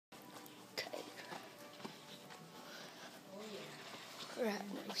We're at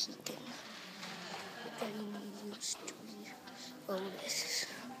Mohican. There used to be Otis.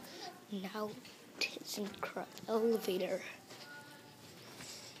 Now Thyssenkrupp elevator.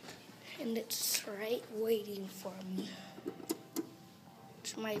 And it's right waiting for me.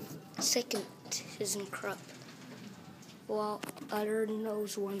 It's my second Thyssenkrupp. While other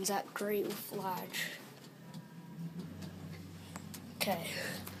those ones at Great Lodge. Okay.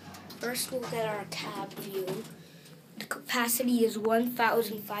 First we'll get our cab view. The capacity is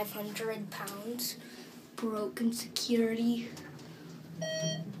 1,500 pounds. Broken security.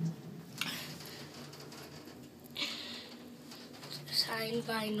 Signed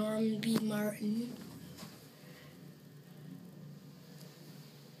by Norman B. Martin.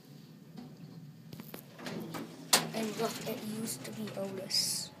 And look, it used to be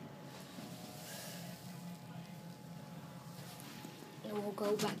Otis. And we'll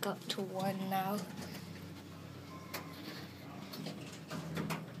go back up to 1 now.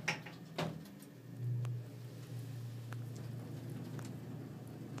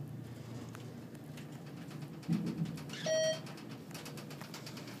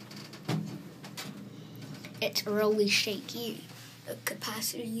 It's really shaky. The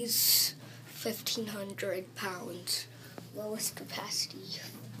capacity is 1,500 pounds. Lowest capacity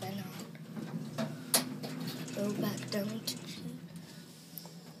been on. Go back down to 2.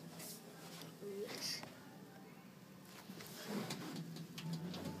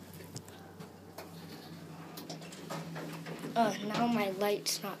 Now my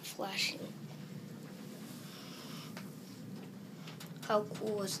light's not flashing. How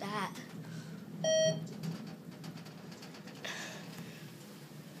cool was that?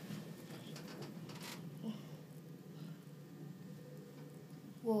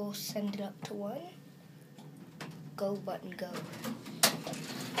 We'll send it up to 1. Go button, go.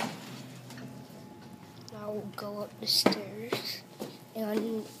 Now we'll go up the stairs.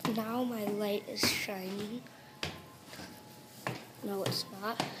 And now my light is shining. No, it's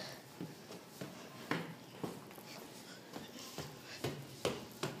not.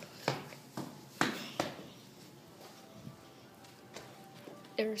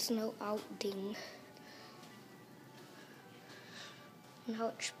 There's no outing. Now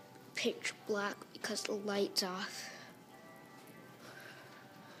it's pitch black because the light's off.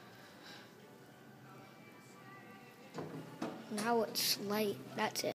 Now it's light. That's it.